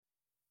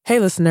Hey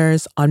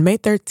listeners, on May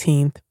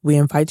 13th, we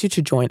invite you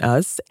to join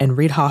us and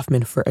Reid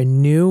Hoffman for a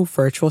new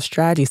virtual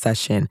strategy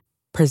session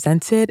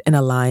presented in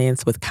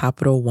alliance with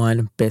Capital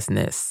One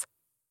Business.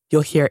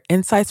 You'll hear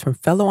insights from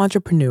fellow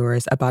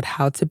entrepreneurs about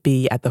how to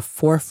be at the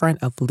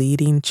forefront of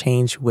leading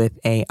change with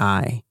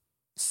AI.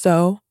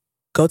 So,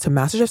 go to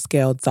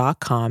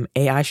mastersofscale.com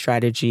AI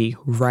strategy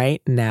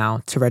right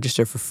now to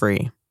register for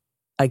free.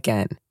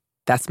 Again,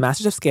 that's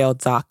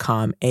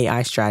mastersofscale.com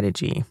AI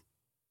strategy.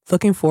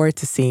 Looking forward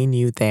to seeing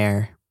you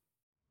there.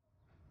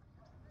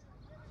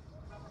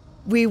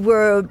 We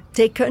were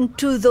taken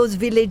to those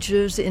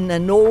villages in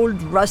an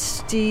old,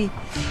 rusty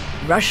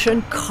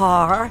Russian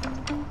car.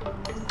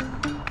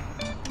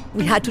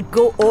 We had to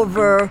go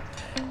over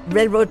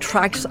railroad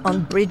tracks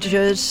on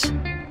bridges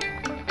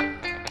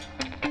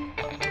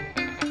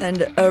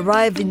and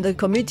arrive in the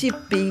community,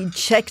 being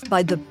checked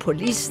by the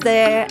police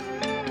there.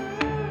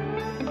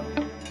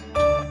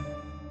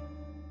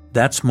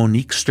 That's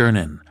Monique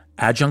Sternin,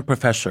 adjunct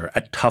professor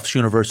at Tufts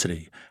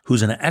University,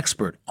 who's an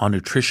expert on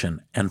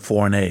nutrition and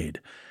foreign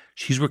aid.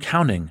 She's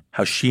recounting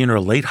how she and her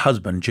late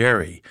husband,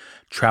 Jerry,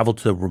 traveled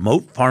to the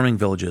remote farming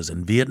villages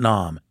in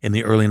Vietnam in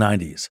the early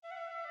 90s.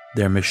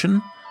 Their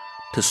mission?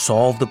 To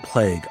solve the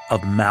plague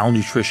of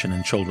malnutrition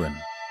in children.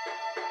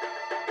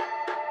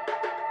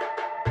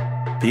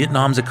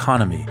 Vietnam's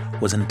economy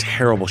was in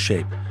terrible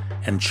shape,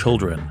 and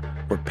children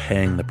were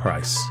paying the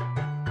price.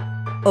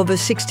 Over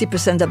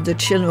 60% of the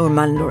children were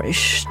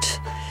malnourished,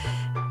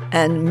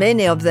 and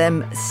many of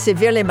them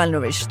severely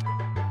malnourished.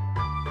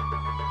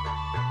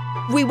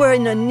 We were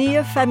in a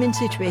near famine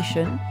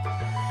situation,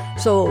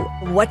 so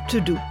what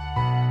to do?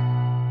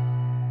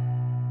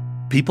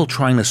 People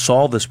trying to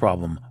solve this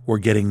problem were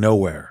getting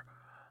nowhere.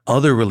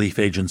 Other relief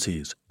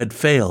agencies had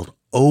failed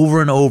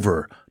over and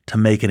over to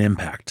make an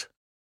impact.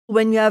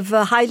 When you have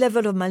a high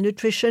level of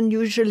malnutrition,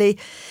 usually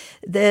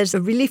there's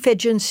a relief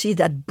agency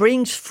that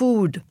brings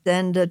food,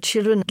 then the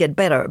children get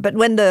better. But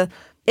when the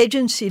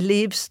agency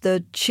leaves,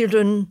 the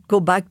children go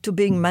back to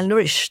being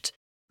malnourished.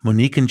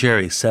 Monique and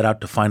Jerry set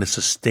out to find a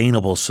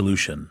sustainable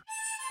solution.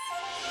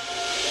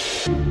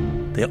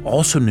 They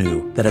also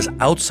knew that as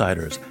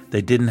outsiders,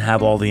 they didn't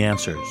have all the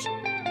answers.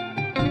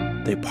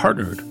 They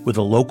partnered with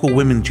a local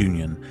women's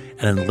union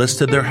and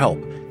enlisted their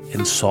help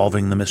in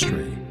solving the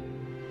mystery.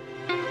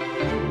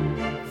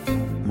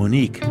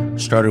 Monique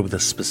started with a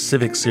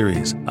specific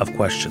series of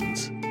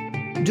questions.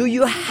 Do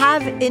you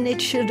have any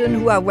children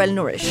who are well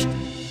nourished?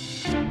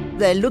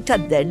 They looked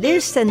at their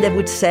list and they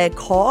would say,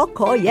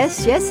 caw,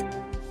 yes.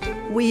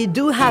 We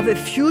do have a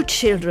few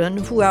children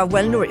who are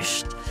well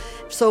nourished.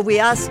 So we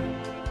asked,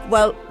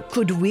 well,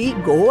 could we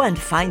go and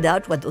find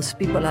out what those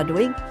people are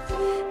doing?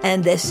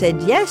 And they said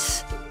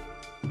yes.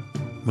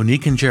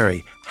 Monique and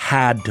Jerry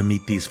had to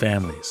meet these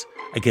families.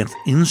 Against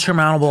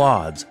insurmountable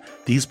odds,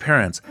 these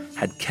parents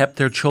had kept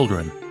their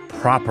children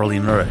properly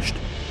nourished.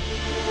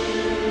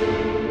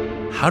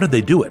 How did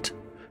they do it?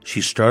 She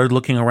started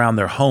looking around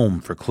their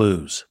home for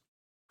clues.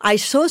 I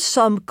saw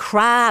some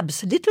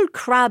crabs, little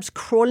crabs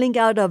crawling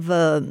out of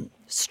a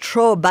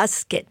straw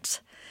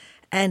basket.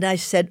 And I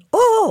said,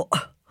 oh,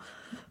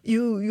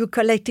 you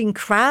collecting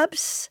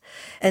crabs?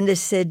 And they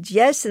said,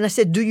 yes. And I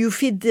said, do you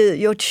feed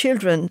your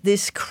children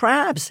these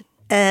crabs?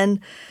 And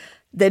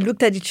they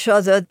looked at each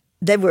other.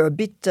 They were a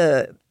bit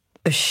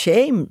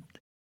ashamed.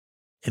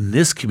 In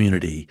this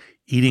community,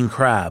 eating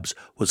crabs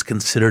was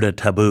considered a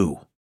taboo.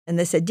 And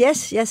they said,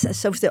 yes.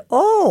 So we said,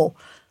 oh,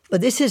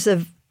 but this is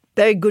a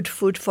very good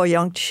food for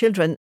young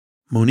children.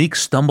 Monique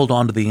stumbled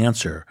onto the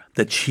answer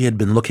that she had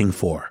been looking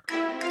for.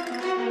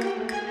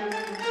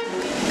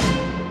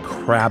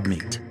 Crab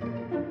meat.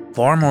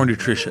 Far more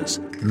nutritious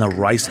than the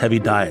rice-heavy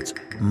diets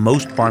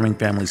most farming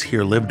families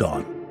here lived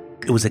on.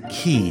 It was a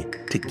key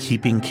to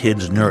keeping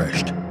kids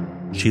nourished.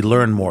 She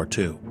learned more,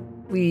 too.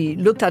 We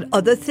looked at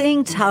other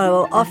things,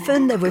 how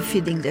often they were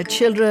feeding their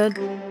children.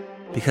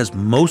 Because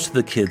most of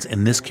the kids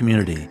in this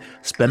community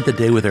spent the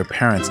day with their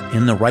parents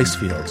in the rice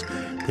fields,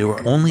 they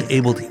were only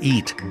able to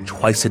eat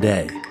twice a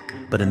day.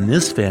 But in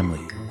this family,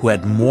 who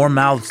had more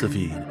mouths to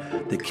feed,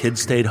 the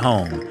kids stayed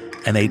home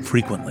and ate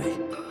frequently.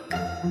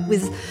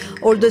 With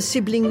older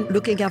siblings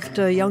looking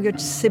after younger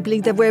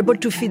siblings, they were able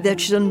to feed their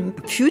children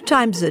a few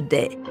times a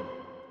day.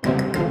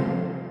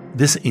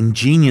 This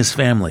ingenious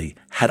family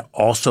had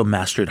also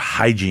mastered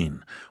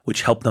hygiene,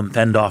 which helped them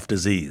fend off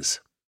disease.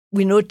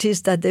 We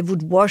noticed that they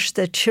would wash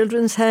their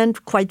children's hands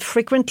quite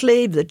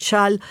frequently. If the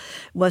child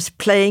was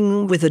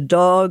playing with a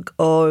dog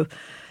or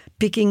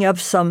picking up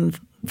some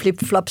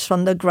flip-flops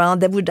from the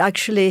ground, they would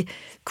actually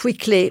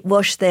quickly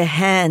wash their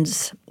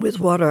hands with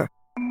water.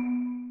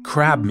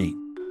 Crab meat,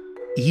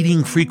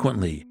 eating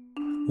frequently,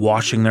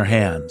 washing their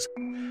hands.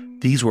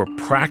 These were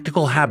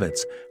practical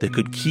habits that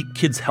could keep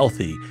kids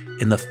healthy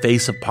in the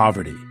face of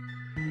poverty.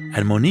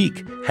 And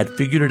Monique had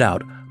figured it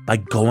out by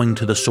going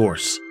to the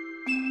source.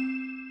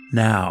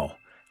 Now,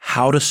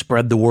 how to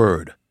spread the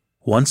word.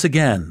 Once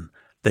again,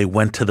 they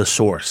went to the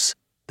source.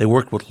 They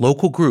worked with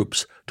local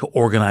groups to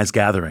organize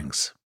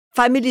gatherings.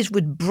 Families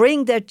would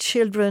bring their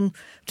children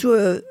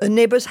to a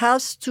neighbor's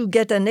house to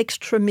get an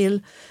extra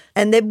meal,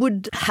 and they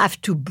would have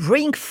to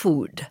bring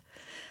food,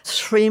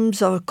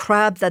 shrimps or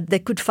crab that they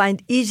could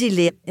find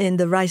easily in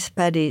the rice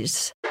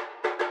paddies.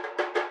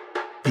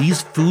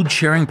 These food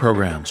sharing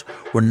programs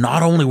were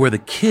not only where the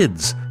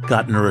kids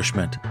got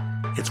nourishment,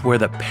 it's where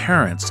the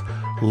parents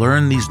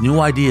learned these new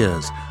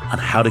ideas on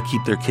how to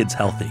keep their kids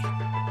healthy.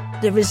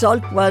 The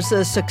result was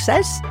a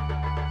success.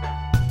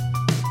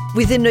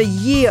 Within a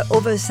year,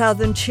 over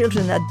 1,000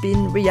 children had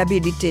been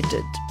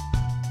rehabilitated.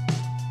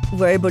 We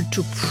were able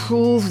to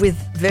prove with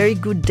very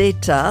good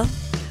data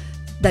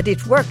that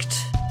it worked.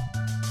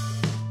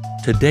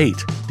 To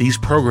date, these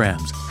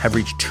programs have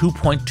reached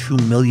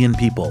 2.2 million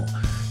people,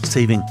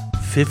 saving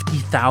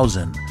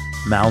 50,000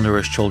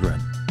 malnourished children.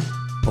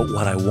 But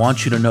what I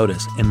want you to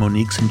notice in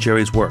Monique's and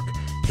Jerry's work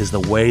is the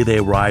way they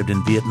arrived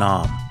in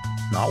Vietnam,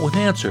 not with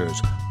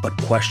answers,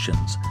 but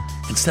questions.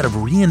 Instead of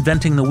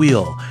reinventing the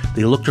wheel,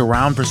 they looked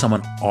around for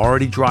someone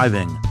already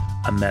driving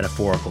a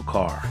metaphorical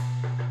car.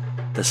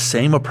 The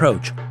same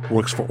approach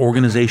works for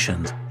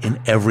organizations in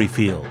every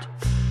field.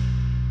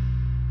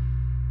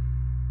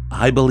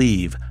 I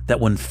believe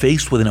that when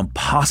faced with an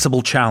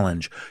impossible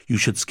challenge, you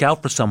should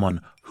scout for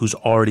someone who's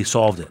already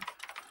solved it.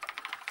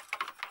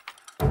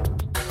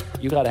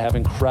 You got to have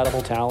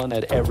incredible talent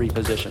at every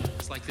position.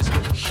 It's like this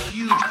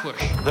huge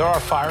push. There are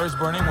fires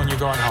burning when you're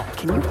going home.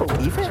 Can you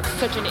believe it?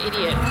 Such an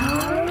idiot.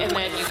 And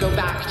then you go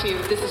back to,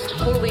 this is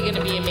totally going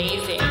to be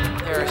amazing.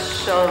 There are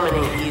so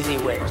many easy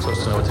ways. So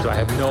what to do? I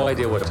have no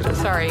idea what to do.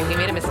 Sorry, we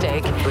made a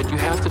mistake. But you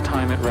have to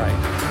time it right.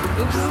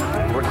 Oops.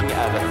 Working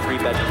out of a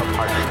 3-bedroom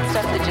apartment.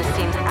 Stuff that just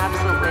seems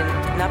absolutely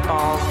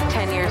nutballs.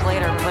 10 years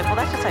later, I was like, well,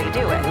 that's just how you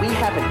do it. We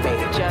haven't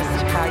made it.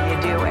 Just how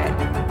you do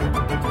it.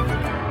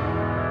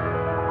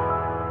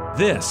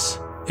 This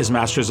is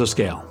Masters of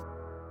Scale.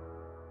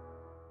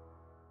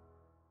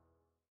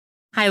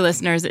 Hi,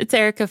 listeners. It's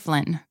Erica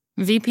Flynn,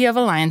 VP of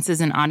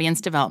Alliances and Audience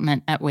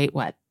Development at Wait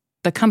What,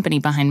 the company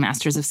behind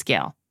Masters of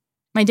Scale.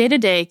 My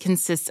day-to-day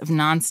consists of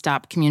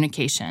nonstop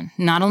communication,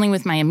 not only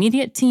with my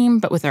immediate team,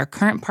 but with our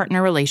current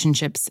partner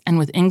relationships and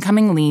with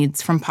incoming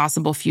leads from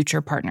possible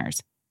future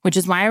partners, which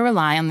is why I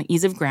rely on the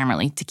ease of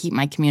Grammarly to keep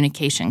my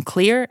communication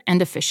clear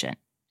and efficient.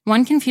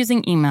 One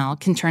confusing email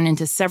can turn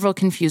into several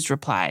confused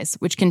replies,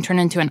 which can turn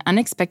into an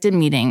unexpected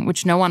meeting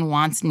which no one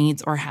wants,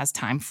 needs, or has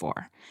time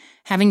for.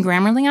 Having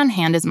Grammarly on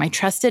hand as my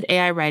trusted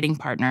AI writing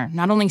partner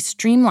not only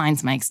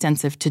streamlines my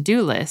extensive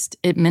to-do list,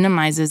 it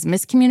minimizes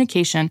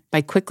miscommunication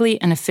by quickly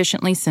and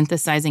efficiently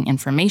synthesizing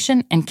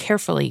information and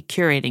carefully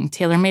curating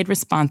tailor-made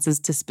responses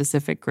to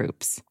specific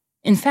groups.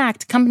 In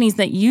fact, companies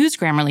that use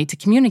Grammarly to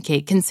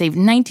communicate can save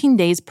 19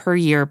 days per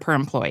year per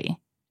employee.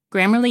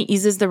 Grammarly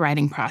eases the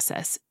writing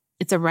process.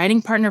 It's a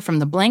writing partner from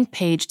the blank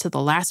page to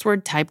the last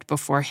word typed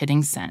before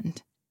hitting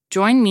send.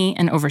 Join me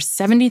and over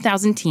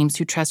 70,000 teams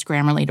who trust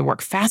Grammarly to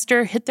work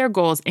faster, hit their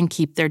goals, and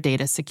keep their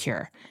data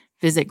secure.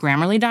 Visit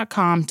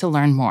Grammarly.com to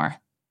learn more.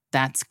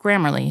 That's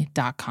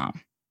Grammarly.com.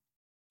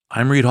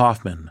 I'm Reid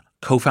Hoffman,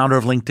 co-founder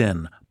of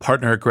LinkedIn,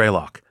 partner at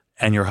Greylock,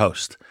 and your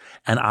host.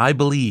 And I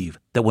believe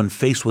that when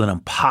faced with an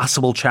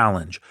impossible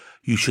challenge,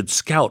 you should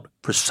scout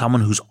for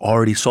someone who's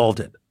already solved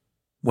it.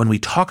 When we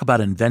talk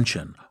about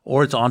invention,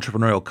 or its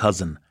entrepreneurial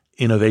cousin,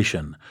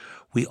 innovation,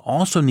 we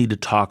also need to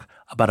talk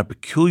about a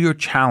peculiar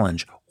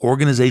challenge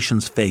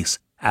organizations face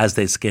as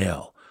they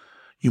scale.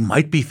 You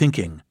might be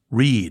thinking,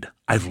 Reid,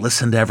 I've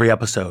listened to every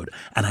episode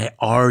and I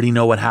already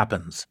know what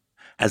happens.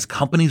 As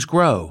companies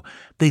grow,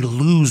 they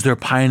lose their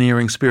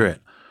pioneering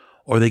spirit,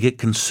 or they get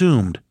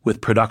consumed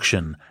with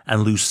production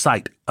and lose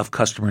sight of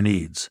customer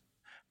needs.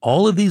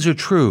 All of these are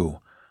true,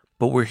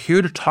 but we're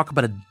here to talk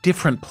about a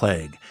different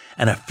plague,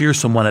 and a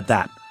fearsome one at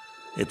that.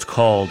 It's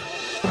called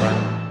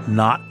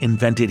not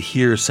invented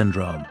here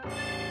syndrome,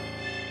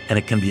 and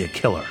it can be a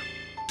killer.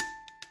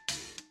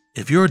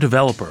 If you're a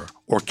developer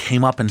or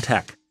came up in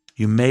tech,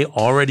 you may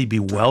already be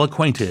well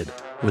acquainted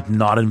with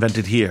not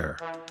invented here.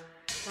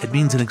 It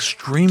means an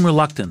extreme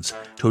reluctance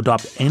to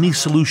adopt any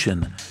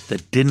solution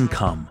that didn't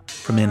come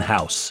from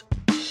in-house.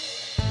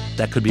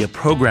 That could be a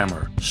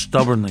programmer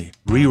stubbornly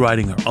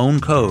rewriting their own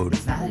code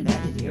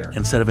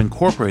instead of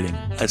incorporating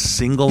a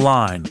single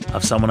line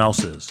of someone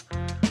else's.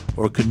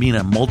 Or it could mean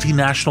a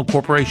multinational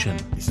corporation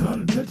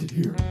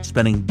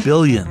spending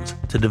billions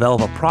to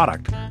develop a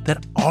product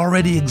that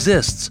already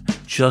exists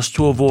just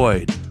to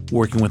avoid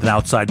working with an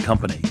outside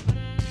company.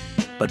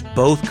 But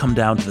both come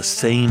down to the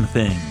same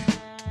thing: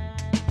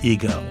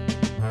 ego.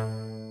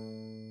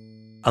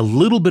 A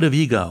little bit of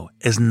ego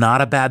is not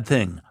a bad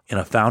thing in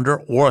a founder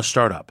or a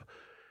startup.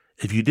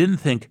 If you didn't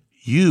think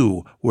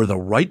you were the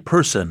right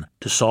person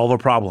to solve a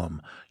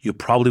problem, you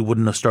probably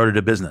wouldn't have started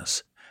a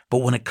business.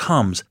 But when it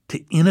comes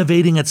to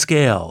innovating at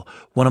scale,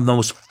 one of the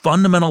most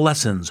fundamental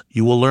lessons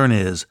you will learn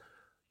is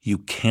you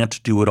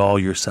can't do it all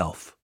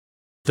yourself.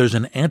 There's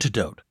an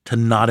antidote to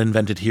not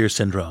invented here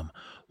syndrome,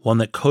 one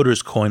that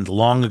coders coined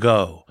long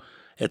ago.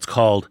 It's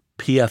called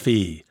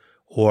PFE,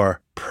 or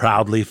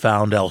proudly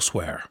found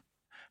elsewhere.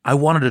 I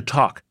wanted to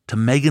talk to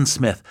Megan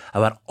Smith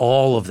about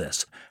all of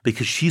this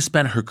because she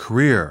spent her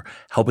career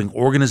helping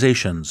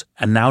organizations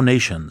and now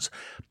nations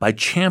by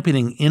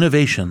championing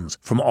innovations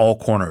from all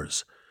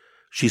corners.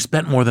 She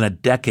spent more than a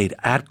decade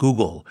at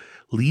Google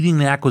leading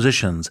the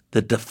acquisitions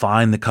that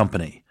defined the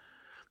company.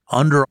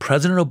 Under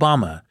President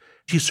Obama,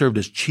 she served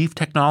as Chief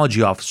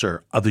Technology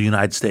Officer of the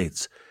United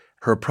States.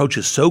 Her approach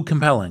is so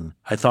compelling,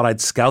 I thought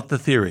I'd scout the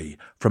theory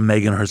from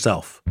Megan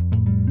herself.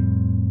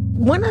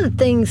 One of the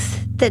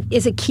things that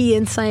is a key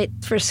insight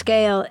for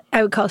scale,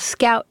 I would call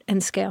scout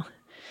and scale.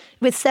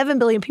 With 7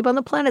 billion people on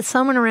the planet,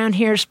 someone around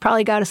here has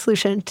probably got a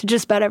solution to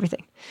just about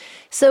everything.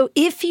 So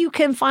if you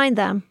can find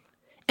them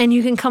and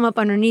you can come up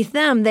underneath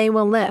them, they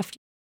will lift.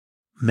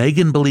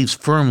 Megan believes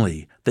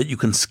firmly that you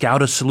can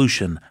scout a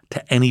solution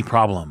to any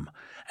problem,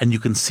 and you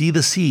can see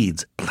the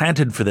seeds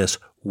planted for this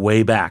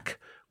way back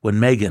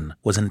when Megan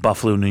was in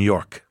Buffalo, New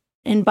York.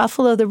 In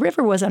Buffalo, the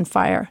river was on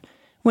fire.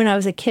 When I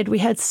was a kid, we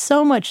had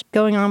so much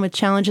going on with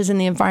challenges in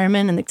the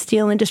environment, and the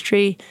steel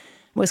industry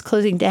was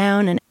closing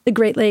down, and the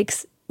Great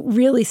Lakes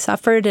really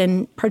suffered,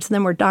 and parts of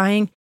them were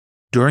dying.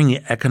 During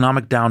the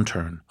economic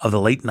downturn of the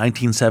late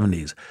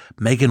 1970s,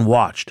 Megan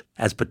watched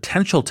as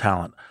potential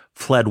talent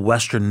fled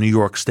Western New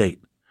York State.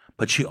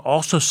 But she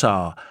also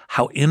saw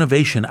how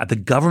innovation at the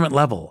government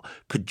level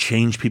could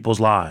change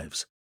people's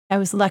lives. I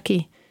was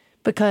lucky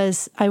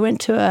because I went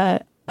to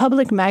a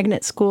public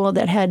magnet school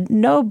that had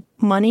no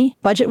money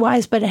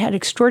budget-wise, but it had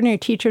extraordinary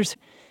teachers.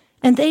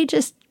 And they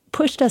just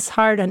pushed us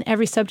hard on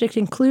every subject,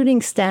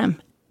 including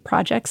STEM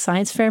projects.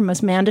 Science fair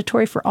was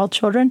mandatory for all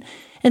children.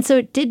 And so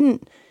it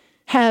didn't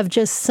have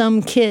just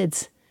some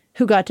kids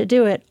who got to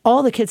do it.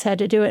 All the kids had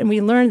to do it. And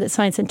we learned that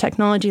science and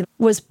technology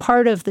was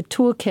part of the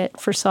toolkit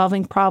for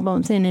solving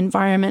problems in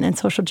environment and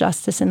social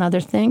justice and other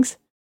things.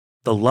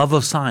 The love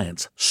of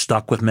science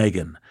stuck with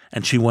Megan,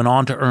 and she went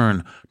on to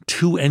earn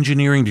 2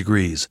 engineering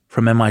degrees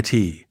from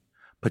MIT.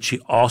 But she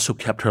also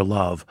kept her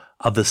love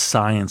of the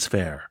science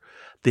fair,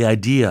 the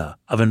idea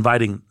of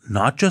inviting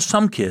not just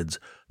some kids,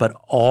 but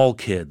all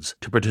kids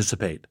to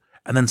participate,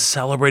 and then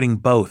celebrating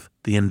both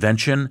the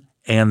invention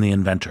and the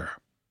inventor.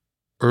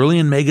 Early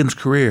in Megan's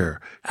career,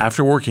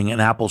 after working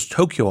in Apple's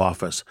Tokyo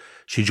office,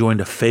 she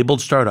joined a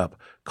fabled startup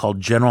called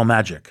General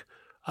Magic,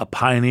 a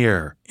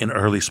pioneer in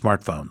early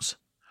smartphones.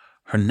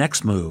 Her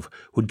next move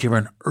would give her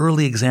an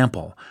early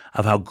example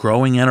of how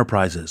growing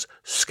enterprises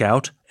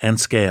scout and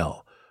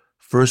scale,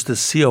 first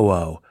as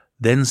COO,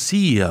 then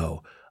CEO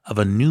of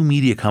a new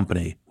media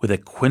company with a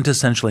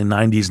quintessentially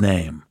 90s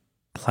name,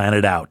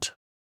 Planet Out.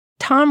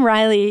 Tom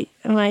Riley,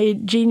 my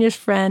genius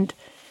friend,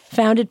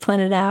 founded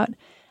Planet Out.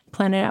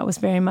 Planet Out was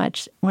very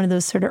much one of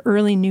those sort of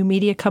early new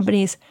media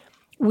companies.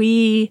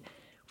 We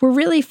were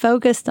really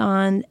focused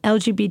on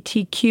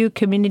LGBTQ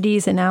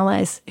communities and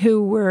allies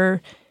who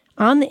were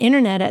on the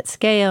internet at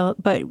scale,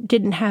 but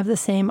didn't have the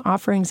same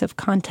offerings of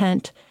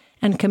content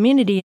and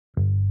community.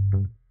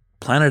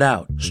 Planet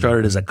Out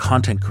started as a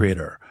content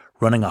creator,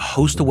 running a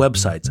host of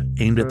websites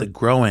aimed at the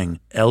growing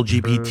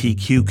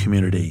LGBTQ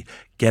community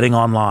getting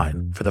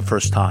online for the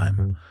first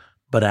time.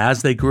 But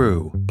as they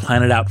grew,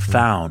 Planet Out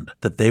found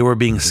that they were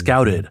being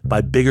scouted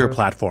by bigger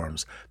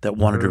platforms that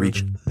wanted to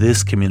reach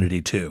this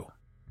community too.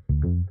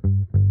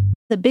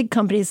 The big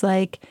companies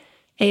like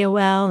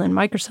AOL and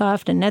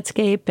Microsoft and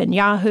Netscape and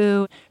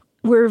Yahoo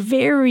were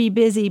very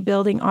busy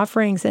building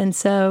offerings. And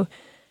so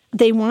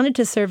they wanted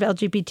to serve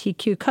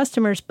LGBTQ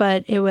customers,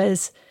 but it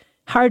was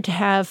hard to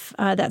have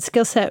that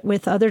skill set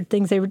with other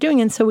things they were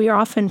doing. And so we are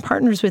often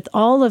partners with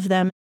all of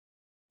them.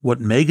 What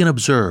Megan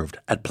observed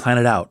at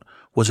Planet Out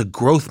was a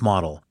growth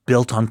model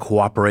built on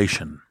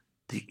cooperation.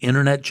 The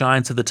internet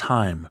giants of the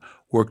time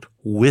worked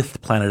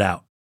with Planet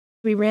Out.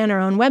 We ran our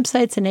own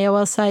websites and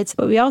AOL sites,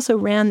 but we also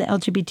ran the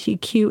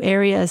LGBTQ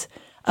areas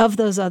of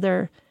those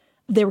other,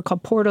 they were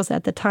called portals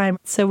at the time.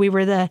 So we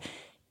were the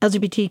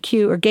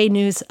LGBTQ or gay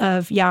news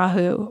of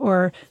Yahoo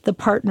or the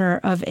partner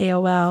of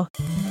AOL.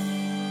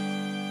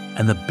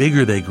 And the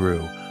bigger they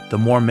grew, the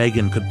more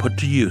Megan could put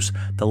to use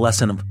the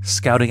lesson of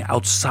scouting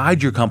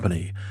outside your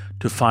company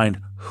to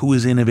find who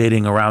is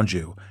innovating around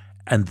you,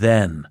 and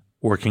then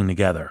working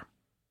together.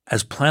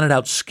 As Planet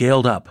Out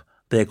scaled up,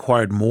 they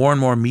acquired more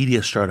and more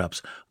media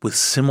startups with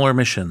similar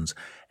missions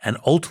and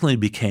ultimately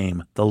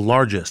became the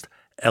largest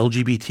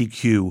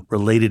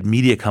LGBTQ-related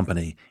media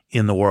company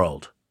in the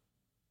world.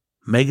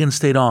 Megan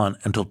stayed on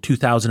until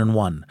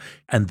 2001,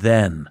 and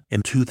then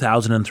in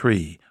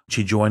 2003,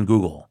 she joined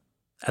Google.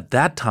 At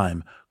that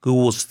time,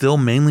 Google was still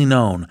mainly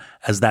known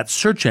as that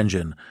search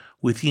engine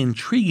with the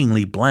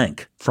intriguingly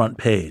blank front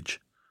page.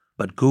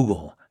 But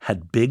Google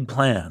had big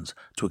plans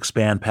to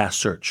expand past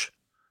search.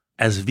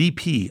 As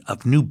VP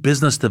of New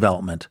Business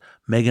Development,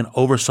 Megan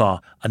oversaw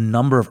a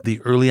number of the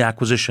early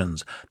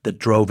acquisitions that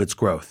drove its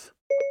growth.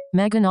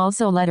 Megan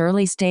also led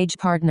early-stage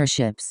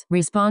partnerships,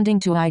 responding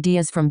to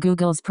ideas from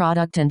Google's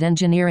product and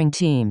engineering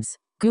teams.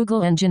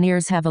 Google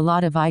engineers have a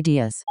lot of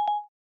ideas.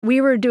 We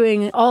were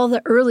doing all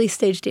the early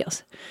stage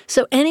deals.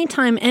 So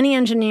anytime any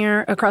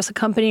engineer across a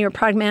company or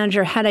product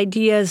manager had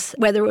ideas,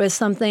 whether it was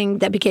something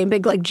that became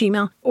big like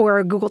Gmail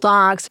or Google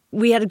Docs,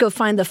 we had to go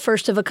find the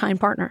first of a kind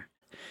partner.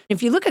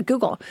 If you look at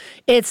Google,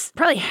 it's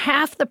probably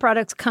half the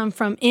products come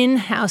from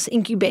in-house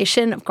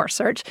incubation, of course,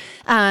 search,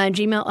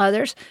 Gmail,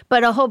 others,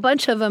 but a whole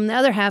bunch of them, the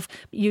other half,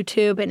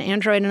 YouTube and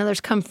Android and others,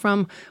 come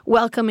from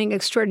welcoming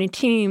extraordinary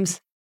teams.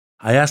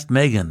 I asked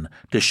Megan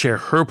to share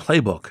her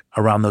playbook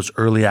around those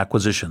early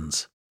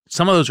acquisitions.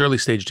 Some of those early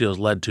stage deals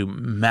led to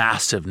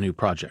massive new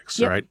projects,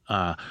 right?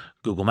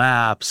 Google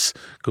Maps,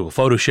 Google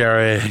Photo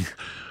Sharing.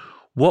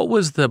 What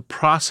was the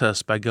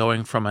process by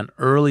going from an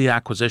early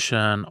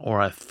acquisition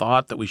or a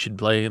thought that we should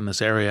play in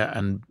this area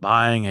and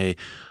buying a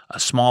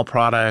small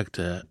product,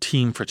 a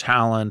team for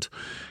talent,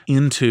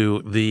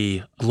 into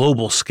the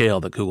global scale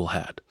that Google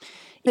had?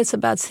 It's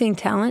about seeing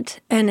talent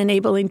and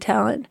enabling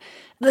talent.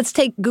 Let's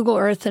take Google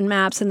Earth and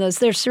Maps and those.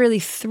 There's really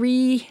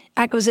 3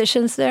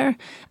 acquisitions there.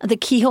 The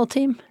Keyhole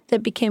team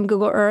that became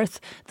Google Earth,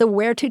 the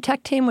Where to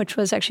Tech team, which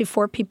was actually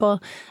 4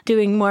 people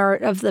doing more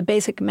of the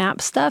basic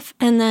map stuff,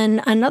 and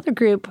then another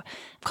group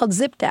called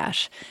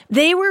ZipDash.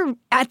 They were,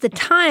 at the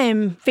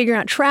time, figuring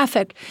out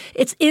traffic.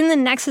 It's in the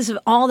nexus of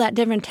all that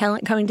different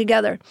talent coming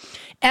together.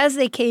 As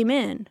they came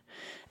in,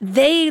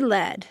 they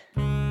led.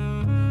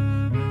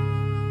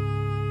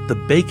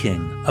 The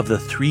baking of the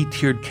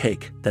 3-tiered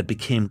cake that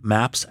became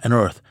Maps and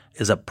Earth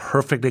is a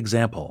perfect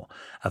example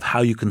of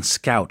how you can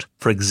scout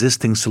for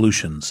existing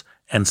solutions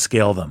and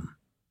scale them.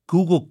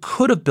 Google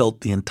could have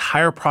built the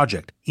entire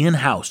project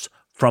in-house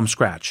from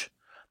scratch.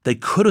 They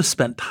could have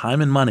spent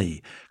time and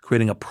money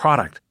creating a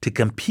product to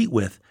compete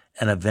with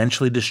and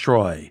eventually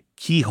destroy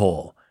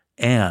Keyhole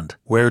and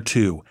Where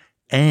To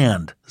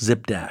and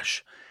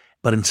ZipDash.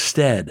 But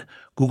instead,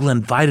 Google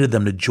invited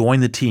them to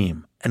join the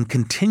team and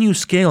continue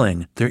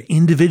scaling their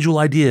individual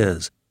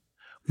ideas.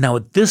 Now,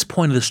 at this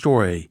point of the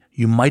story,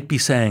 you might be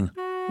saying,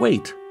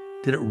 wait,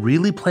 did it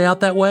really play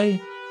out that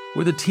way?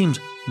 Were the teams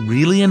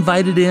really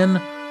invited in,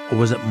 or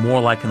was it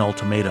more like an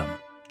ultimatum?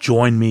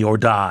 Join me or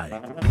die.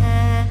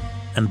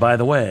 And by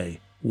the way,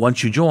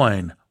 once you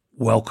join,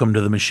 welcome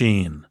to the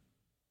machine.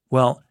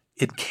 Well,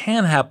 it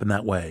can happen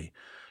that way.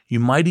 You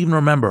might even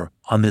remember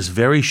on this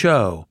very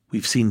show,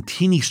 we've seen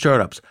teeny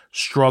startups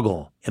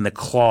struggle in the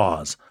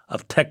claws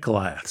of tech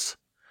Goliaths.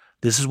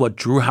 This is what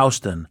Drew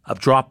Houston of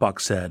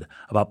Dropbox said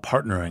about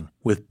partnering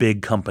with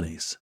big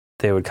companies.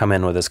 They would come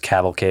in with this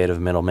cavalcade of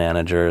middle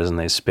managers and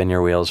they spin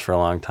your wheels for a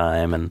long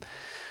time.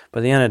 But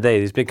at the end of the day,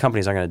 these big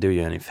companies aren't going to do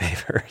you any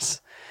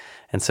favors.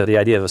 And so the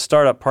idea of a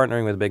startup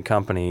partnering with a big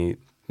company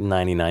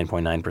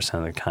 99.9%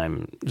 of the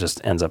time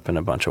just ends up in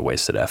a bunch of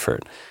wasted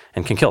effort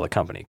and can kill the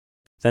company.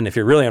 Then if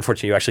you're really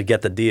unfortunate, you actually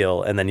get the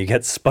deal and then you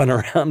get spun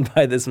around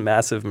by this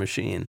massive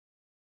machine.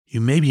 You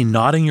may be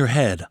nodding your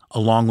head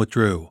along with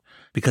Drew,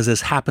 because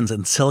this happens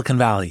in Silicon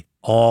Valley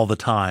all the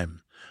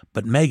time.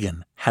 But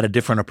Megan had a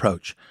different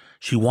approach.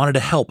 She wanted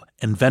to help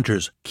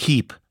inventors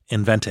keep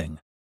inventing.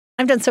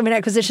 I've done so many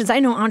acquisitions.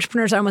 I know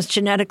entrepreneurs are almost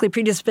genetically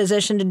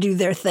predispositioned to do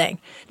their thing.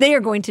 They are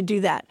going to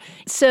do that.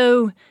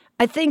 So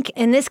I think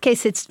in this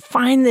case, it's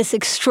find this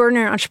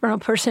extraordinary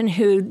entrepreneurial person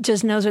who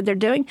just knows what they're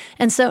doing.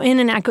 And so in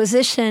an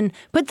acquisition,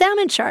 put them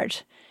in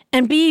charge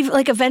and be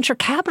like a venture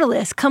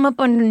capitalist. Come up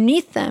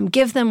underneath them,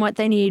 give them what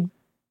they need.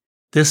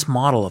 This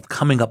model of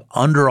coming up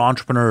under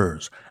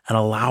entrepreneurs and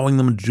allowing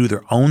them to do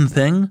their own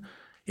thing,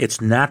 it's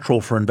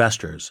natural for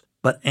investors,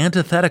 but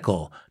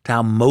antithetical to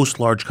how most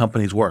large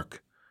companies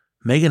work.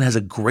 Megan has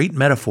a great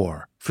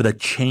metaphor for the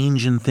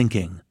change in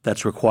thinking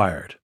that's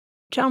required.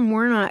 John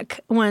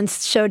Warnock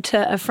once showed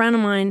to a friend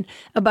of mine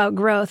about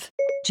growth.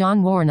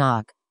 John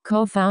Warnock,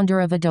 co-founder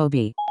of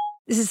Adobe.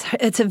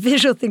 It's a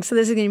visual thing, so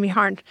this is going to be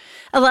hard.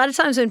 A lot of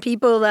times when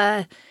people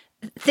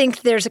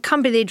think there's a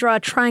company, they draw a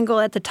triangle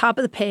at the top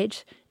of the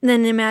page, and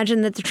then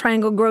imagine that the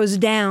triangle grows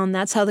down.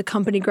 That's how the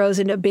company grows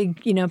into a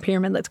big,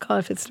 pyramid, let's call it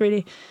if it's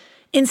 3D.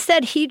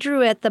 Instead, he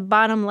drew at the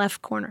bottom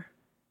left corner,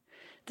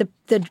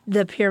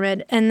 the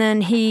pyramid, and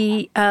then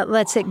he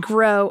lets it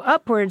grow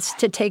upwards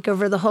to take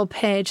over the whole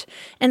page.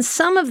 And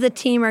some of the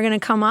team are going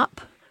to come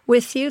up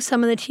with you.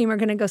 Some of the team are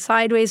going to go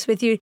sideways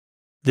with you.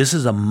 This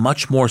is a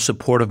much more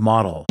supportive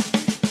model.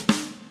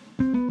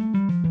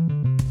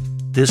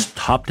 This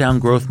top-down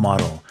growth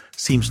model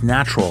seems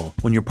natural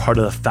when you're part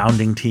of the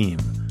founding team.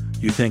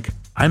 You think,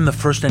 I'm the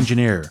first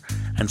engineer,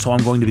 and so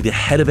I'm going to be the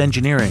head of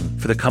engineering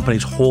for the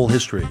company's whole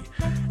history,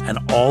 and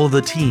all of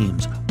the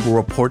teams will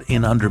report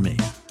in under me.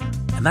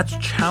 And that's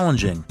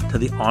challenging to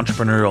the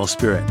entrepreneurial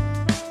spirit.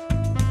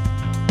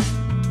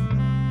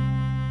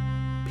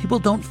 People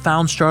don't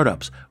found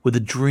startups with a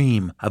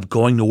dream of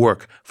going to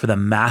work for the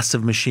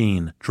massive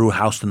machine Drew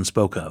Houston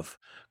spoke of.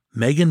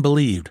 Megan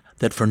believed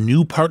that for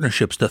new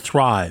partnerships to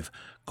thrive,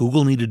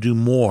 Google needed to do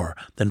more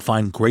than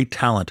find great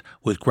talent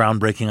with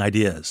groundbreaking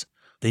ideas.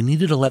 They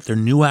needed to let their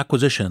new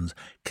acquisitions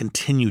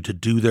continue to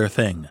do their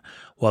thing,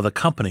 while the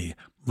company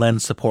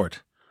lends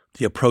support.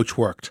 The approach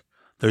worked.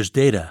 There's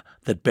data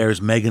that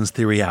bears Megan's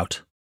theory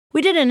out.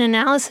 We did an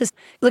analysis,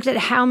 looked at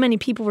how many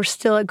people were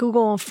still at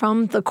Google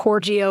from the core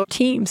geo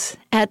teams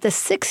at the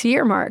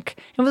 6-year mark.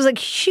 It was like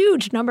a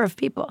huge number of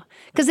people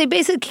because they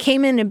basically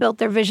came in and built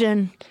their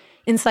vision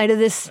inside of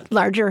this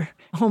larger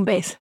home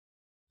base.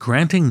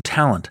 granting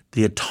talent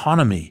the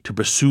autonomy to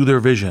pursue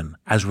their vision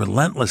as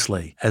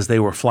relentlessly as they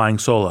were flying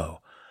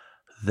solo.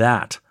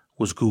 That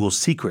was Google's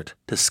secret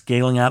to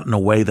scaling out in a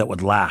way that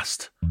would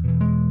last.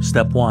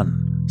 Step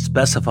 1,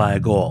 specify a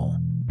goal.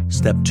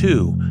 Step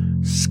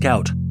 2,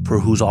 scout for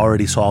who's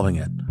already solving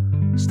it.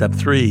 Step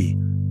 3,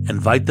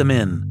 invite them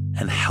in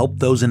and help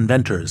those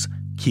inventors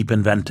keep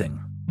inventing.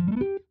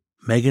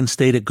 Megan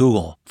stayed at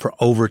Google for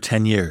over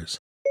 10 years.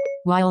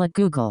 While at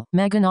Google,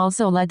 Megan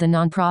also led the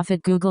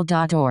nonprofit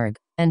Google.org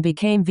and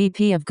became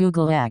VP of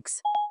Google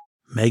X.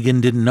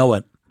 Megan didn't know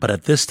it, but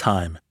at this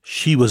time,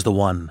 she was the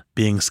one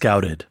being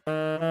scouted.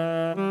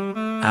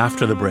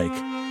 After the break,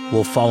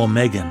 we'll follow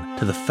Megan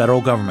to the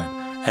federal government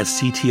as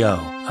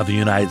CTO of the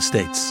United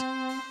States.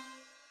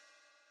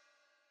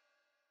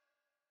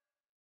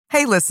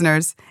 Hey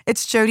listeners,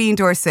 it's Jodine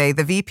Dorsey,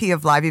 the VP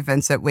of Live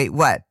Events at Wait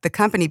What, the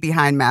company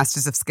behind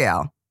Masters of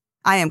Scale.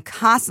 I am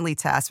constantly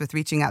tasked with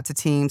reaching out to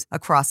teams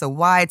across a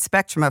wide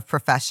spectrum of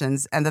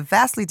professions and the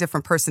vastly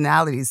different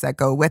personalities that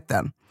go with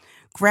them.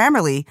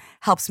 Grammarly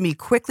helps me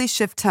quickly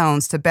shift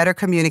tones to better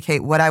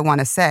communicate what I want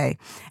to say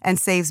and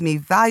saves me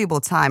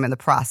valuable time in the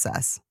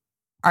process.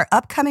 Our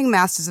upcoming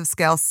Masters of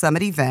Scale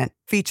Summit event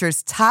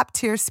features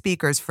top-tier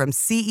speakers from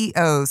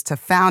CEOs to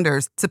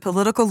founders to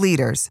political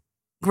leaders.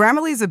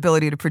 Grammarly's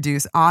ability to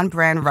produce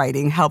on-brand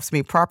writing helps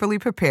me properly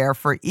prepare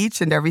for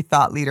each and every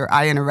thought leader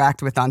I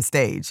interact with on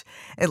stage.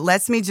 It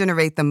lets me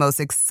generate the most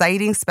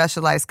exciting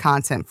specialized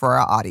content for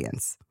our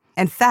audience.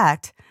 In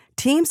fact,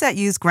 teams that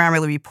use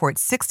Grammarly report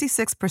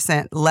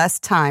 66% less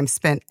time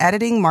spent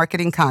editing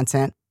marketing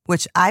content,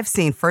 which I've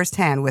seen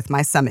firsthand with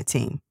my Summit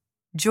team.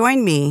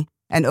 Join me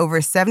and over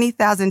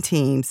 70,000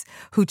 teams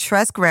who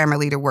trust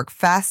Grammarly to work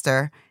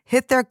faster,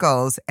 hit their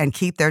goals, and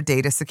keep their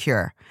data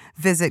secure.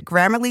 Visit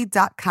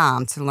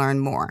Grammarly.com to learn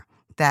more.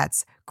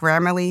 That's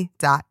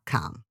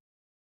Grammarly.com.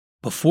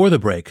 Before the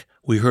break,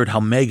 we heard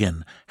how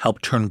Megan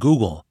helped turn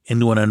Google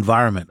into an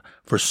environment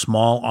for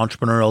small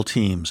entrepreneurial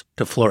teams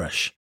to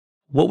flourish.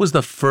 What was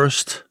the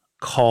first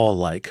call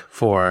like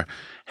for,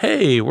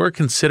 hey, we're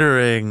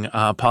considering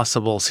a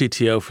possible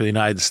CTO for the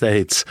United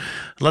States.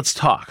 Let's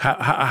talk.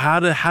 How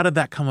did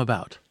that come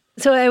about?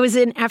 So I was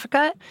in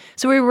Africa.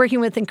 So we were working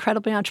with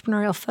incredibly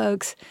entrepreneurial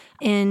folks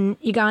in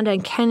Uganda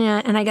and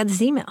Kenya, and I got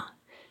this email.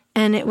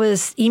 And it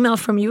was email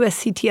from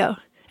US CTO.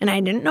 And I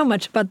didn't know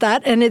much about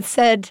that. And it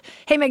said,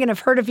 hey, Megan, I've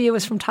heard of you. It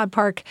was from Todd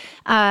Park.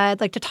 I'd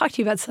like to talk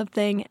to you about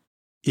something.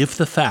 If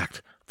the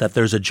fact that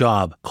there's a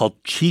job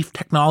called Chief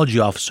Technology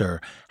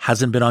Officer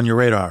hasn't been on your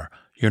radar,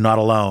 you're not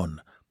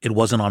alone. It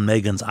wasn't on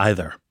Megan's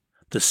either.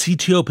 The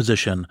CTO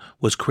position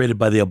was created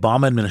by the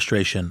Obama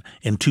administration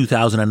in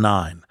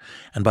 2009,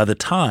 and by the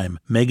time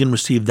Megan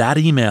received that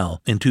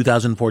email in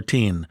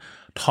 2014,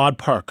 Todd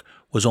Park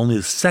was only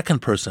the second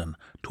person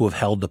to have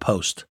held the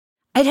post.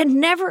 It had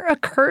never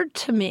occurred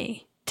to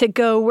me to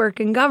go work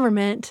in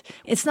government.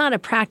 It's not a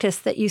practice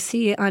that you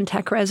see on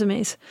tech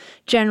resumes,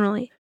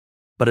 generally.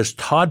 But as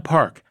Todd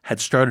Park had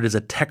started as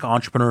a tech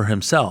entrepreneur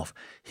himself,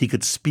 he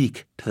could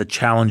speak to the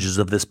challenges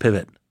of this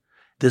pivot.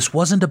 This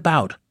wasn't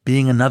about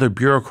being another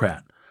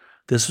bureaucrat.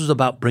 This was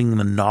about bringing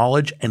the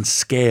knowledge and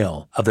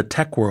scale of the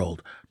tech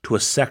world to a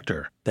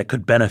sector that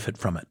could benefit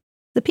from it.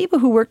 The people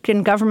who work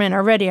in government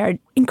already are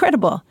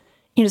incredible.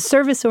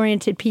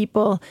 Service-oriented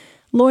people,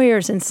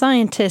 lawyers and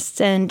scientists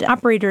and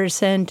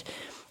operators and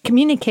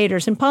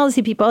communicators and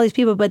policy people, all these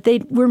people, but they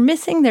were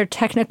missing their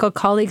technical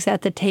colleagues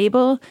at the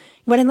table.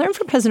 What I learned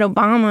from President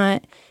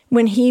Obama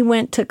when he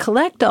went to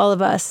collect all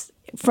of us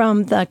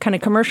from the kind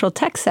of commercial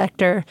tech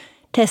sector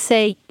to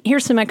say,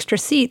 here's some extra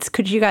seats,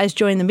 could you guys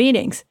join the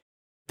meetings?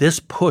 This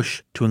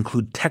push to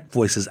include tech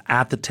voices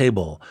at the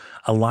table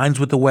aligns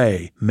with the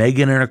way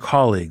Megan and her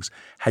colleagues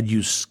had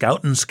used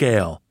Scout and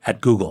Scale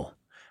at Google.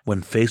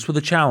 When faced with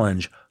a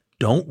challenge,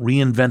 don't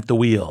reinvent the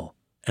wheel.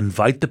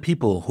 Invite the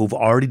people who've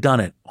already done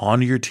it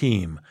onto your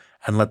team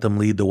and let them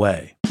lead the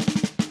way.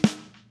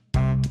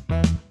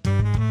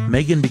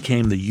 Megan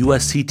became the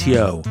US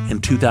CTO in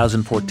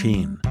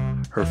 2014.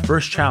 Her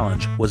first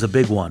challenge was a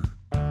big one.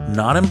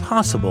 Not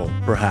impossible,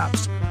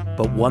 perhaps,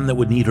 but one that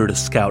would need her to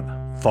scout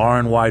far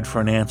and wide for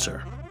an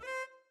answer.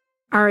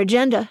 Our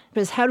agenda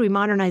is how do we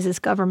modernize this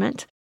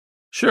government?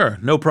 Sure,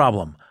 no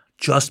problem.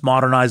 Just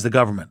modernize the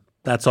government.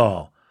 That's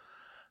all.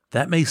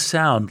 That may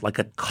sound like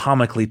a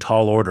comically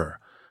tall order,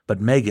 but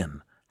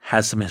Megan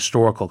has some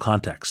historical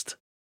context.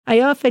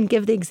 I often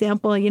give the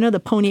example,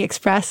 the Pony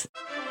Express,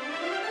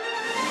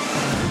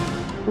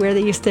 where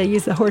they used to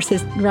use the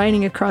horses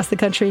riding across the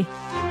country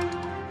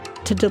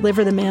to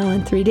deliver the mail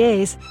in 3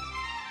 days.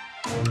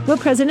 Well,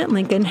 President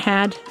Lincoln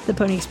had the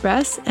Pony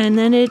Express, and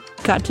then it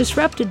got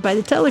disrupted by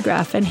the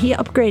telegraph, and he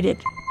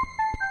upgraded.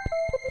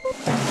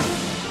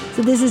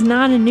 So this is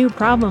not a new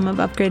problem of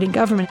upgrading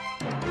government.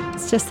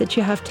 It's just that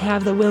you have to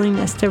have the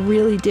willingness to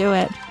really do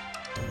it.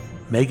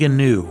 Megan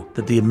knew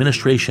that the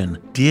administration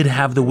did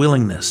have the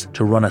willingness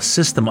to run a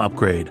system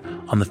upgrade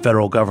on the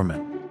federal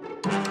government.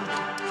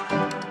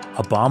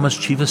 Obama's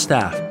chief of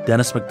staff,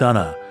 Dennis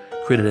McDonough,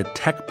 created a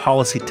tech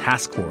policy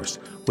task force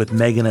with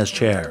Megan as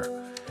chair.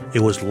 It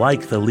was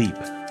like the leap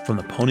from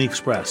the Pony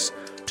Express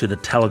to the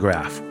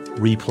telegraph,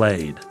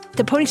 replayed.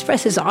 The Pony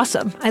Express is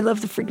awesome. I love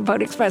the freaking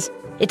Pony Express.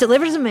 It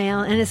delivers a mail,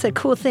 and it's a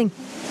cool thing.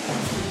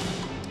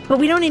 But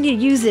we don't need to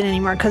use it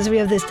anymore because we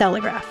have this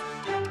telegraph.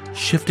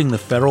 Shifting the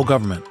federal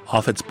government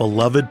off its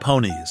beloved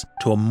ponies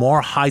to a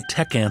more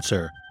high-tech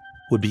answer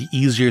would be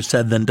easier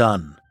said than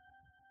done.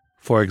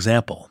 For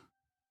example,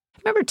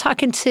 I remember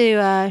talking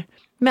to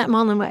Matt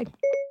Mullenweg.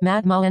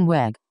 Matt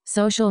Mullenweg,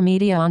 social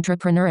media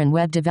entrepreneur and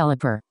web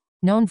developer,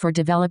 known for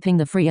developing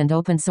the free and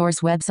open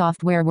source web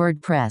software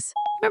WordPress.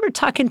 I remember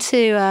talking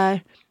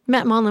to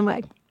Matt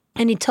Mullenweg,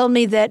 and he told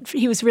me that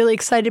he was really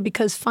excited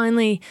because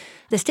finally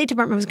the State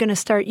Department was going to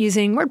start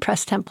using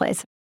WordPress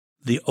templates.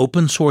 The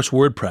open source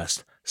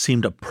WordPress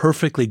seemed a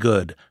perfectly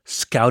good,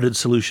 scouted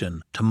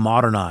solution to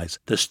modernize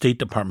the State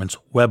Department's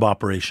web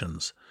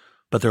operations,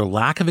 but their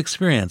lack of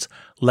experience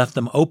left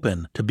them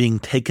open to being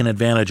taken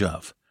advantage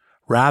of.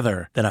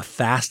 Rather than a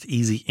fast,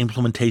 easy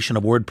implementation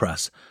of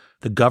WordPress,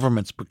 the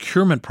government's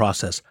procurement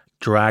process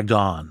dragged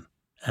on,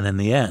 and in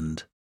the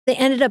end, they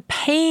ended up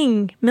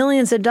paying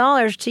millions of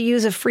dollars to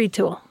use a free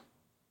tool.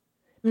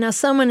 Now,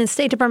 someone in the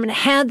State Department,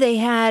 had they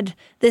had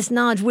this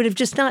knowledge, would have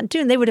just not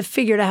done. They would have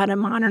figured out how to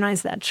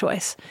modernize that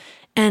choice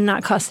and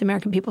not cost the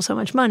American people so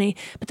much money,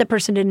 but the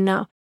person didn't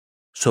know.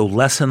 So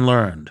lesson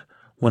learned,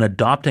 when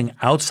adopting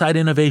outside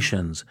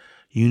innovations,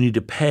 you need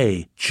to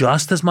pay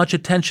just as much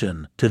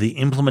attention to the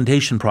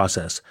implementation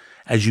process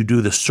as you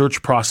do the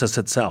search process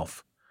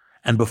itself.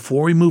 And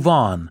before we move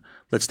on,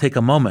 let's take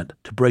a moment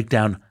to break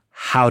down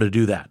how to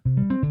do that.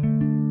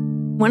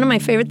 One of my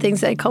favorite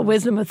things I call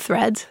wisdom of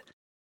threads.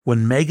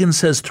 When Megan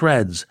says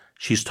threads,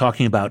 she's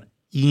talking about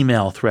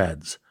email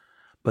threads,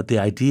 but the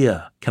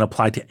idea can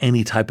apply to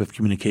any type of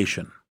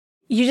communication.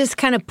 You just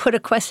kind of put a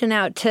question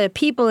out to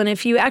people, and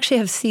if you actually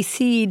have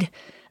CC'd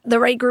the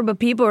right group of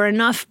people or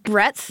enough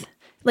breadth,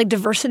 like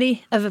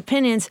diversity of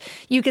opinions,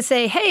 you could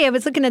say, hey, I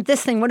was looking at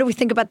this thing. What do we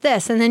think about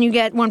this? And then you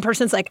get one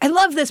person's like, I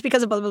love this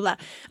because of blah, blah, blah.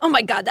 Oh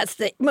my God, that's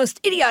the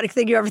most idiotic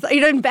thing you ever thought.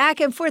 You're back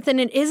and forth.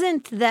 And it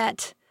isn't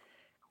that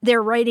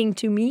they're writing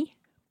to me.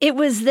 It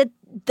was that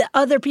the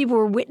other people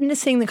were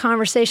witnessing the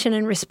conversation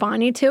and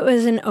responding to it. It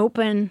was an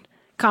open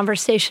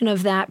conversation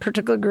of that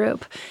particular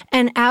group.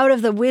 And out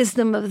of the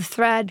wisdom of the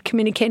thread,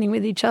 communicating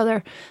with each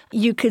other,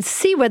 you could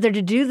see whether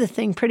to do the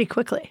thing pretty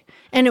quickly.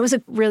 And it was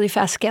a really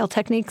fast scale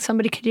technique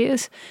somebody could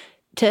use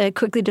to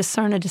quickly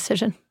discern a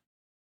decision.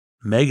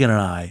 Megan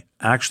and I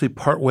actually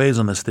part ways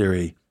on this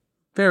theory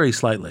very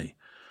slightly.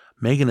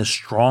 Megan is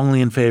strongly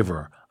in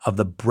favor of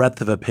the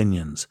breadth of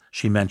opinions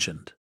she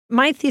mentioned.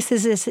 My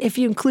thesis is if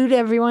you include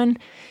everyone,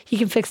 you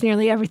can fix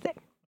nearly everything.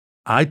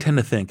 I tend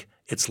to think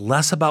it's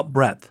less about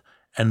breadth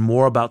and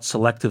more about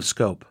selective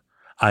scope.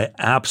 I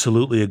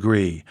absolutely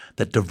agree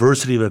that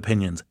diversity of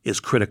opinions is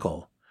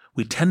critical.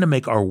 We tend to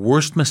make our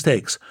worst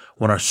mistakes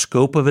when our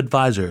scope of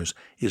advisors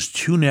is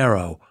too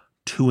narrow,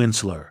 too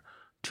insular,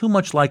 too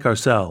much like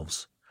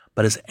ourselves.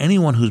 But as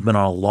anyone who's been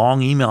on a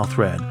long email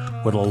thread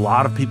with a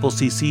lot of people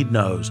CC'd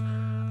knows,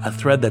 a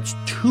thread that's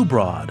too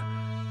broad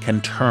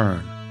can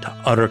turn to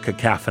utter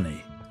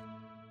cacophony.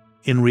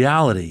 In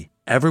reality,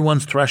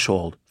 everyone's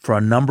threshold for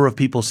a number of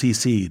people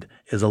CC'd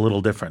is a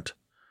little different.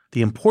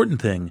 The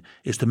important thing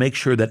is to make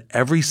sure that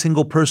every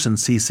single person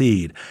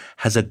CC'd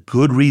has a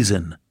good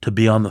reason to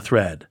be on the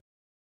thread.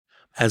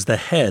 As the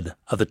head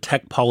of the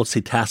Tech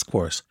Policy Task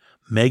Force,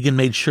 Megan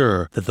made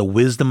sure that the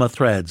wisdom of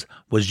threads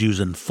was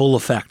used in full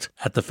effect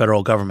at the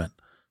federal government,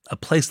 a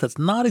place that's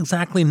not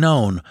exactly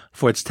known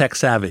for its tech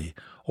savvy,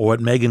 or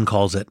what Megan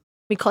calls it.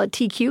 We call it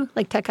TQ,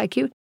 like Tech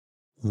IQ.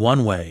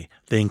 One way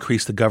they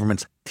increased the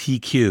government's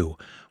TQ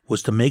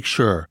was to make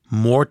sure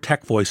more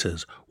tech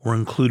voices were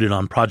included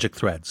on project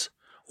threads.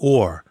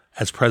 Or,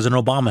 as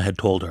President Obama had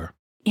told her,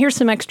 here's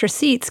some extra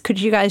seats. Could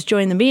you guys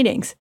join the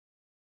meetings?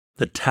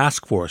 The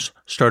task force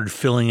started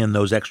filling in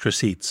those extra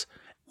seats.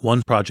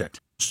 One project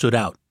stood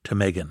out to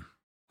Megan.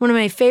 One of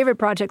my favorite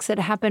projects that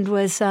happened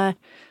was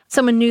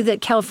someone knew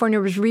that California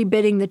was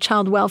rebidding the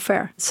child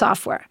welfare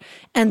software.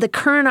 And the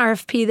current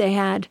RFP they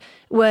had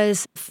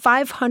was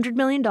 $500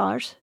 million.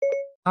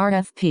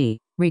 RFP,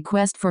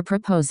 request for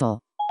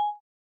proposal.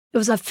 It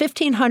was a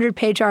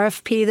 1,500-page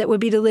RFP that would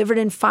be delivered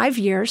in 5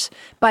 years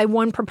by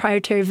one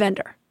proprietary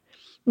vendor.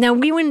 Now,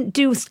 we wouldn't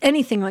do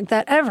anything like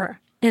that ever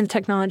in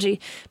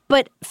technology,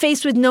 but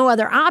faced with no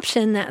other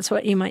option, that's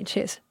what you might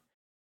choose.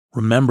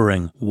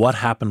 Remembering what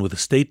happened with the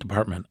State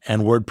Department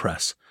and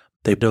WordPress,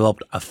 they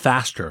developed a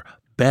faster,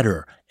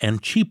 better,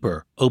 and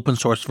cheaper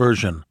open-source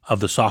version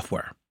of the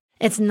software.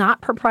 It's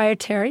not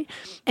proprietary,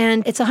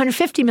 and it's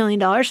 $150 million,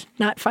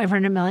 not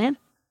 $500 million.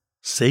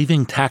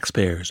 Saving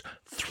taxpayers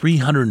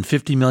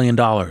 $350 million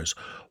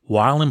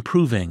while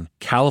improving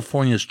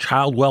California's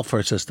child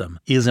welfare system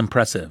is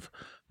impressive.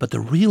 But the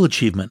real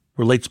achievement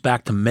relates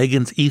back to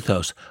Megan's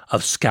ethos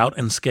of scout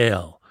and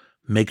scale.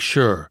 Make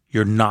sure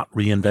you're not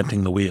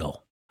reinventing the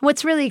wheel.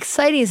 What's really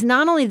exciting is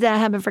not only did that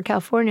happen for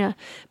California,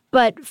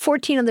 but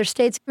 14 other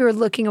states were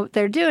looking at what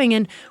they're doing.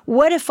 And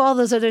what if all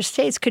those other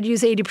states could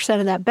use 80%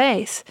 of that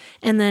base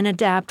and then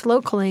adapt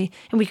locally,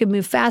 and we could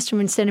move faster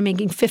instead of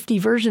making 50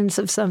 versions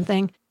of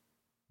something?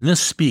 This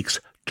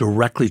speaks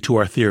directly to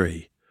our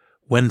theory.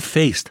 When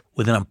faced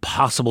with an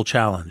impossible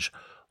challenge,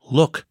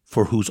 look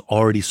for who's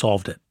already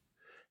solved it.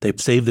 They've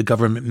saved the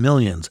government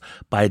millions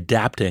by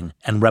adapting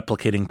and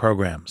replicating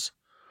programs.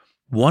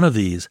 One of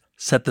these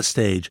set the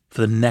stage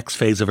for the next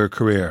phase of her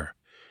career.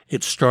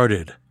 It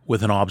started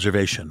with an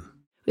observation.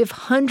 We have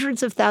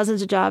hundreds of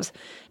thousands of jobs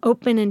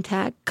open in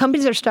tech.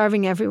 Companies are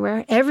starving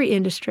everywhere, every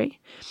industry.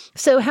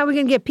 So how are we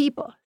going to get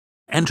people?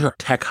 Enter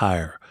Tech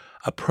Hire,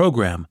 a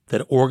program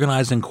that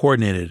organized and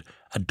coordinated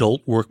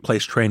adult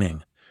workplace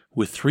training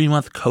with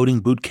 3-month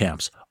coding boot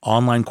camps,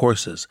 online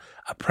courses,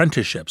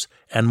 apprenticeships,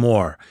 and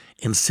more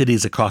in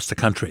cities across the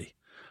country.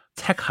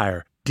 Tech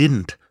Hire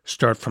didn't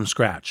start from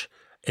scratch.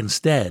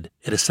 Instead,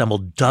 it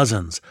assembled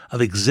dozens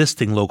of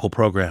existing local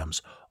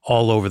programs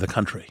all over the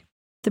country.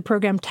 The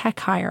program Tech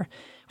Hire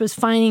was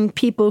finding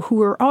people who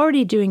were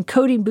already doing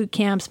coding boot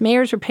camps.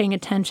 Mayors were paying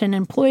attention,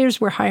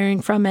 employers were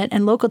hiring from it,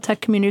 and local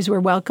tech communities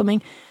were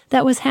welcoming.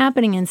 That was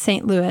happening in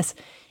St. Louis,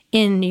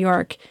 in New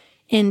York,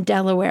 in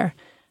Delaware.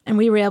 And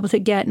we were able to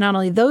get not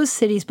only those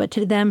cities, but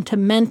to them to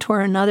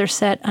mentor another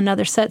set.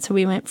 So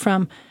we went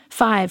from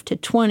 5 to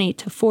 20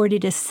 to 40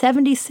 to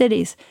 70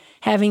 cities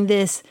having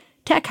this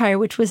Tech Hire,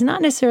 which was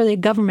not necessarily a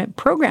government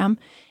program.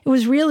 It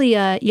was really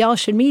y'all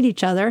should meet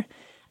each other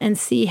and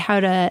see how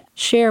to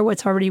share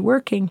what's already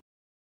working.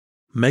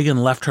 Megan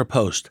left her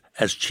post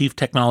as Chief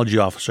Technology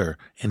Officer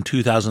in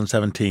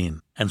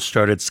 2017 and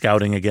started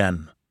scouting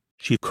again.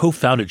 She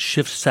co-founded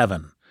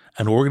shift7,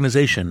 an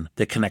organization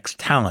that connects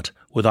talent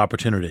with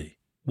opportunity.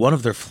 One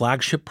of their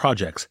flagship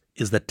projects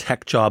is the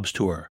Tech Jobs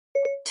Tour.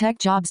 Tech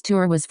Jobs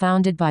Tour was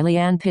founded by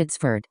Leanne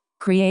Pittsford,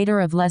 creator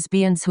of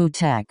Lesbians Who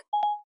Tech.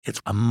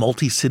 It's a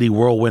multi-city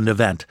whirlwind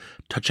event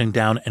touching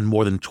down in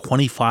more than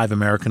 25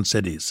 American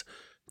cities.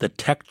 The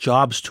Tech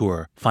Jobs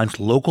Tour finds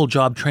local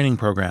job training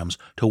programs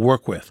to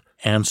work with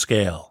and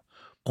scale.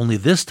 Only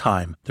this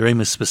time, their aim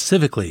is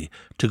specifically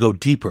to go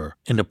deeper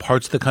into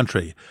parts of the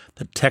country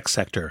the tech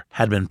sector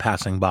had been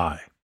passing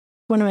by.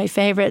 One of my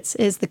favorites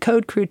is the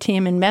Code Crew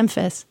team in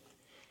Memphis.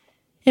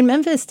 In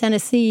Memphis,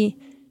 Tennessee,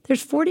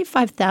 there's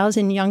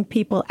 45,000 young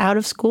people out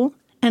of school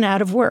and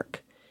out of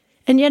work.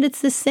 And yet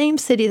it's the same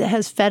city that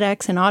has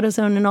FedEx and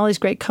AutoZone and all these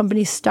great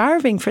companies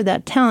starving for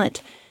that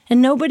talent,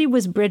 and nobody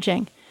was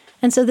bridging.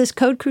 And so this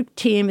Code Crew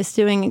team is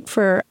doing,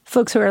 for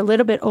folks who are a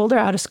little bit older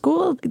out of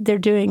school, they're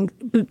doing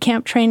boot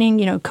camp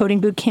training, coding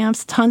boot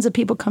camps, tons of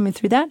people coming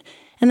through that.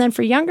 And then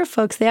for younger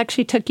folks, they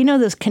actually took,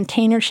 those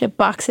container ship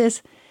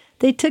boxes?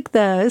 They took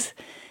those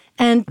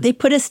and they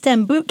put a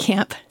STEM boot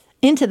camp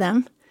into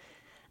them.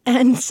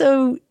 And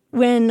so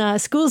when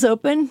schools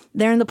open,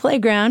 they're in the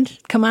playground,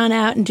 come on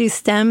out and do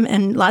STEM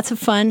and lots of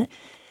fun.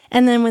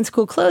 And then when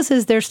school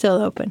closes, they're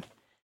still open.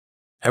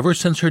 Ever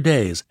since her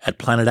days at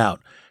Planet Out,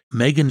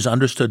 Megan's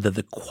understood that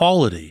the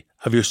quality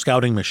of your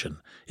scouting mission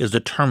is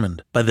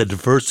determined by the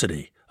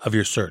diversity of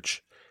your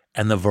search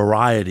and the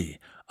variety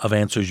of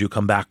answers you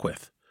come back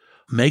with.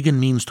 Megan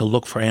means to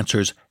look for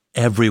answers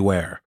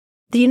everywhere.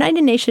 The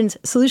United Nations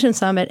Solution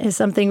Summit is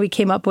something we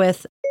came up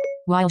with.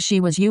 While she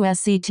was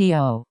US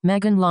CTO,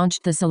 Megan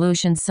launched the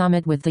Solutions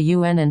Summit with the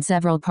UN and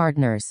several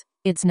partners.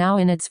 It's now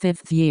in its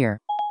 5th year.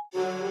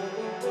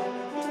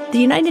 The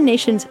United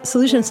Nations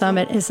Solution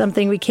Summit is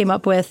something we came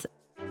up with.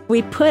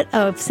 We put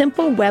a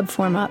simple web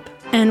form up,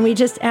 and we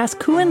just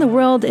asked who in the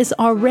world is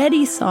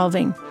already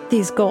solving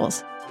these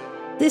goals.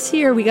 This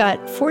year, we got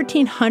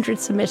 1,400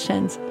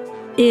 submissions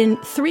in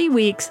 3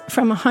 weeks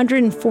from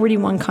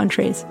 141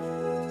 countries.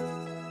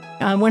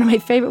 One of my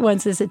favorite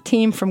ones is a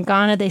team from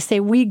Ghana. They say,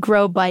 we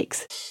grow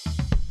bikes.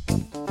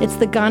 It's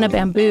the Ghana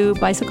Bamboo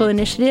Bicycle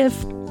Initiative.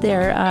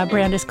 Their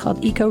brand is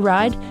called Eco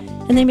Ride.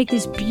 And they make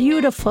these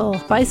beautiful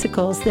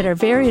bicycles that are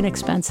very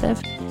inexpensive.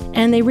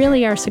 And they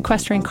really are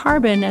sequestering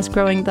carbon as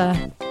growing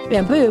the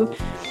bamboo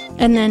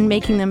and then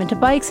making them into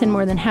bikes. And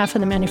more than half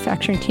of the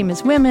manufacturing team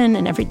is women.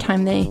 And every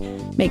time they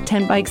make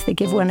 10 bikes, they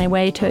give one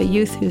away to a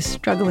youth who's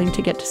struggling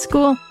to get to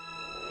school.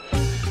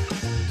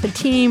 The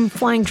team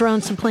flying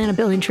drones to plant 1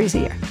 billion trees a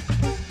year.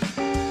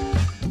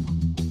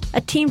 A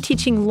team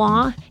teaching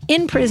law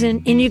in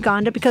prison in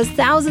Uganda because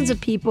thousands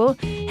of people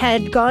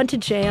had gone to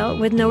jail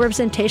with no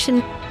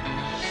representation.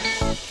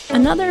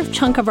 Another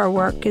chunk of our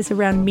work is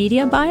around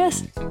media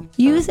bias,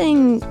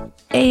 using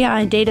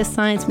AI, data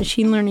science,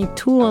 machine learning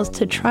tools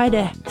to try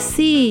to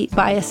see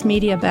biased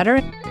media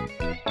better.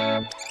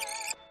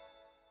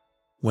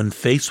 When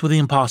faced with the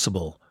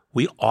impossible,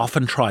 we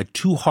often try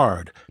too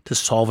hard to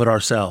solve it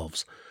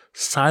ourselves,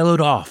 siloed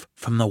off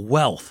from the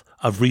wealth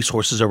of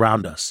resources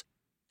around us.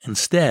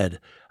 Instead,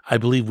 I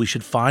believe we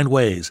should find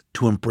ways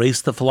to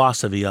embrace the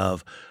philosophy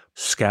of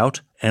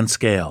scout and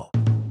scale.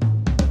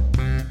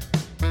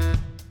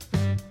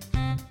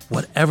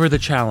 Whatever the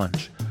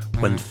challenge,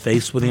 when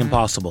faced with the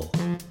impossible,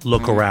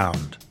 look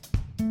around.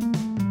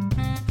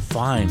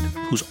 Find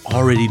who's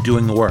already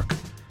doing the work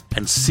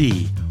and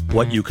see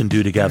what you can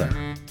do together.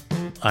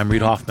 I'm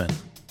Reid Hoffman.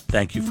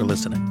 Thank you for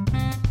listening.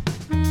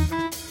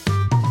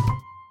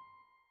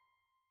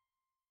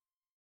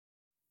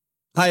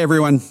 Hi,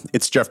 everyone.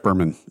 It's Jeff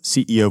Berman,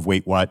 CEO of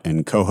Wait What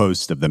and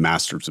co-host of the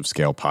Masters of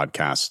Scale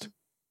podcast.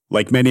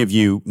 Like many of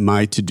you,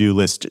 my to-do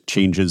list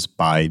changes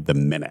by the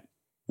minute.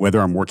 Whether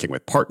I'm working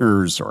with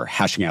partners or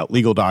hashing out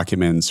legal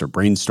documents or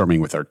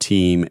brainstorming with our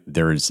team,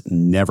 there is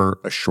never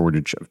a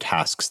shortage of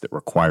tasks that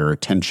require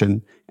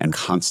attention and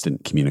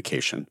constant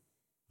communication.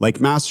 Like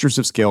Masters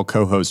of Scale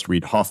co-host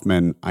Reid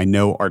Hoffman, I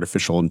know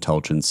artificial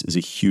intelligence is a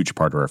huge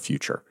part of our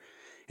future,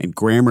 and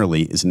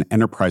Grammarly is an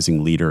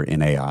enterprising leader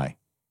in AI.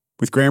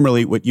 With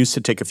Grammarly, what used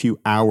to take a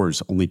few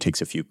hours only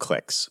takes a few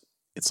clicks.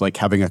 It's like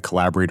having a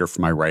collaborator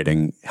for my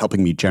writing,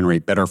 helping me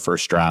generate better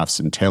first drafts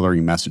and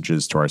tailoring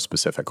messages to our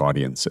specific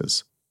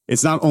audiences.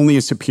 It's not only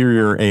a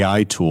superior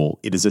AI tool,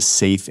 it is a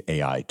safe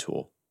AI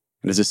tool.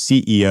 And as a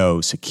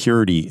CEO,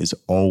 security is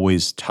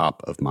always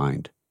top of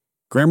mind.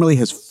 Grammarly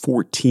has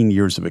 14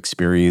 years of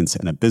experience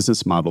and a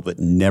business model that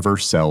never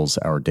sells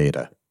our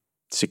data.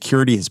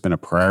 Security has been a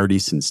priority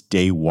since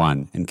day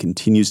one and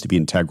continues to be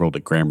integral to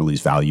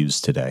Grammarly's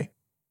values today.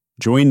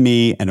 Join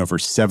me and over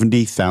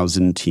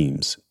 70,000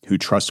 teams who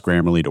trust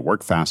Grammarly to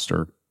work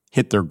faster,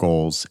 hit their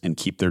goals, and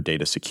keep their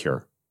data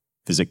secure.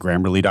 Visit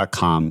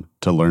Grammarly.com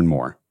to learn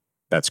more.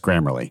 That's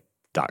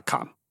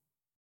Grammarly.com.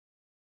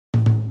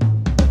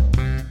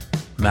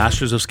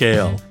 Masters of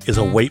Scale is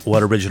a Wait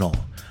What original.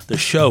 The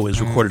show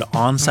is recorded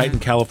on-site in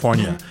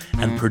California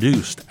and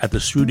produced at the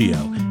studio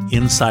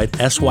inside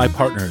SY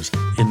Partners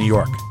in New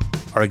York.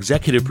 Our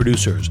executive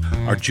producers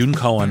are June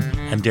Cohen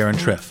and Darren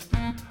Triff.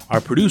 Our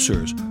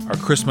producers are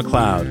Chris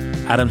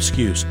McLeod, Adam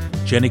Skuse,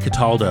 Jenny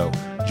Cataldo,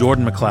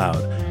 Jordan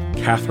McLeod,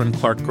 Catherine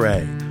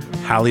Clark-Gray,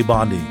 Hallie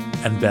Bondi,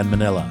 and Ben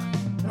Manila.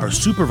 Our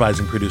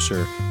supervising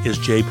producer is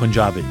Jay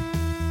Punjabi.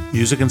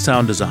 Music and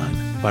sound design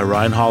by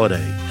Ryan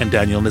Holiday and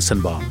Daniel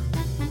Nissenbaum.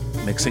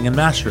 Mixing and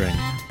mastering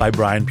by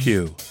Brian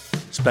Pugh.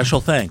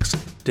 Special thanks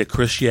to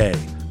Chris Ye,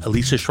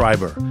 Elisa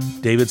Schreiber,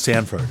 David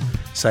Sanford,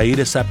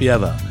 Saida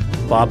Sapieva,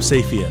 Bob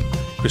Safian,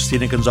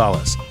 Christina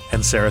Gonzalez,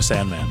 and Sarah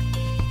Sandman.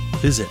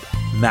 Visit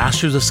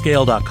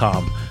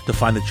mastersofscale.com to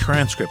find the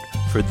transcript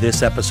for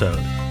this episode,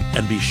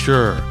 and be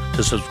sure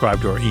to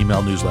subscribe to our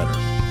email newsletter.